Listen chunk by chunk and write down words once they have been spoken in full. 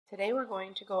Today we're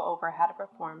going to go over how to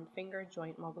perform finger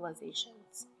joint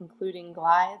mobilizations, including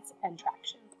glides and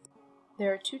traction.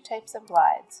 There are two types of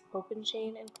glides, open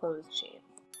chain and closed chain.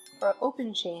 For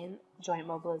open chain joint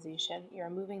mobilization, you're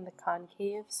moving the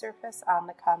concave surface on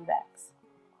the convex,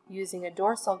 using a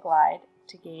dorsal glide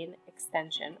to gain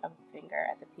extension of the finger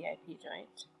at the PIP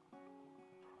joint,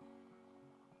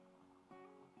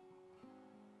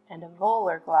 and a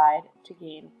volar glide to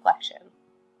gain flexion.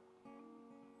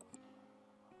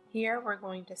 Here we're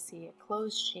going to see a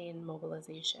closed chain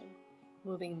mobilization,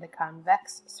 moving the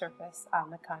convex surface on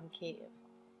the concave,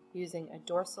 using a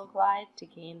dorsal glide to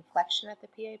gain flexion at the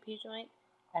PIP joint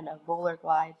and a volar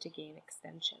glide to gain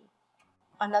extension.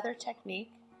 Another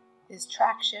technique is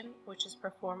traction, which is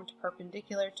performed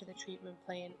perpendicular to the treatment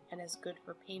plane and is good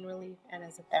for pain relief and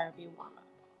as a therapy warm-up.